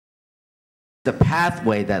the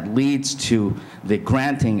pathway that leads to the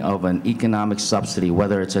granting of an economic subsidy,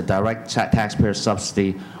 whether it's a direct taxpayer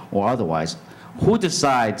subsidy or otherwise. Who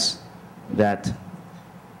decides that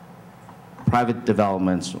private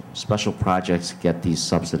developments, special projects get these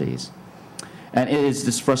subsidies? And it is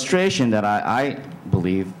this frustration that I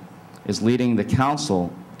believe is leading the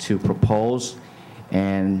council to propose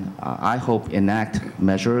and I hope enact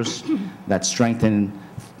measures that strengthen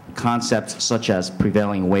concepts such as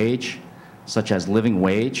prevailing wage, such as living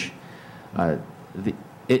wage.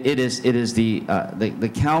 It is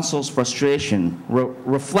the council's frustration,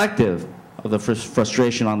 reflective of the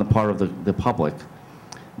frustration on the part of the public,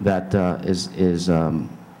 that is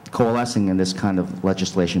coalescing in this kind of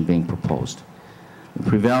legislation being proposed. The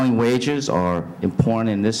prevailing wages are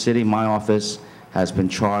important in this city. My office has been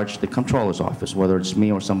charged, the Comptroller's office, whether it's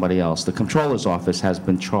me or somebody else, the Comptroller's office has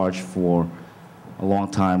been charged for a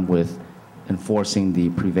long time with enforcing the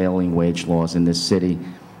prevailing wage laws in this city.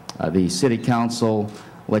 The City Council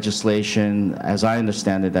legislation, as I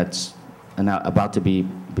understand it, that's about to be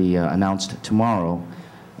announced tomorrow,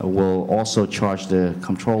 will also charge the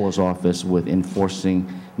Comptroller's office with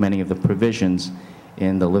enforcing many of the provisions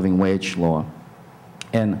in the living wage law.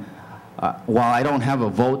 And while I don't have a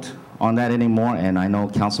vote on that anymore, and I know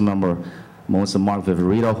Councilmember Melissa Mark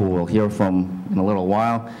Viverito, who we'll hear from in a little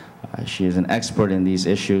while, she is an expert in these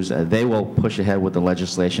issues. They will push ahead with the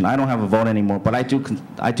legislation. I don't have a vote anymore, but I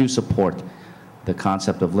do support the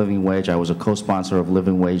concept of living wage. I was a co-sponsor of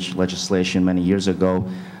living wage legislation many years ago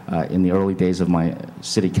in the early days of my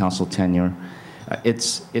city council tenure.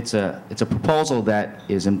 It's a proposal that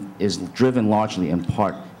is driven largely in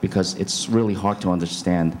part because it's really hard to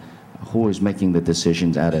understand who is making the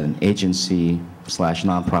decisions at an agency /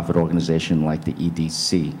 nonprofit organization like the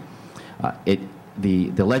EDC.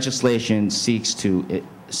 The legislation seeks to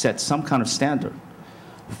set some kind of standard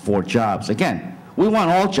for jobs. Again, we want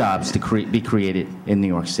all jobs to be created in New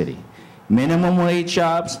York City. Minimum wage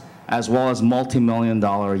jobs as well as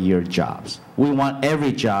multi-million-dollar a year jobs. We want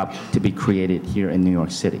every job to be created here in New York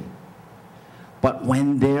City. But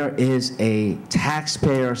when there is a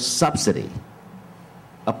taxpayer subsidy,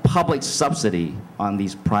 a public subsidy on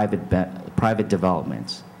these private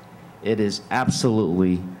developments, it is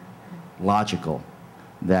absolutely logical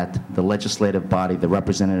that the legislative body, the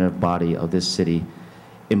representative body of this city,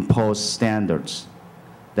 impose standards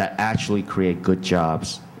that actually create good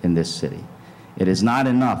jobs in this city. It is not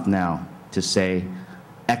enough now to say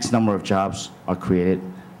X number of jobs are created.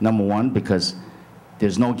 Number one, because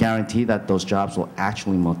there's no guarantee that those jobs will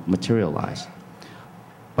actually materialize.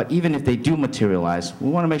 But even if they do materialize, we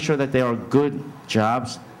want to make sure that they are good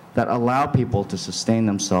jobs that allow people to sustain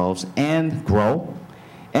themselves and grow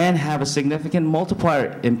and have a significant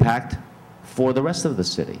multiplier impact for the rest of the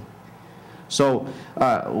city. So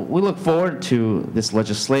we look forward to this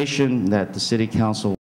legislation that the City Council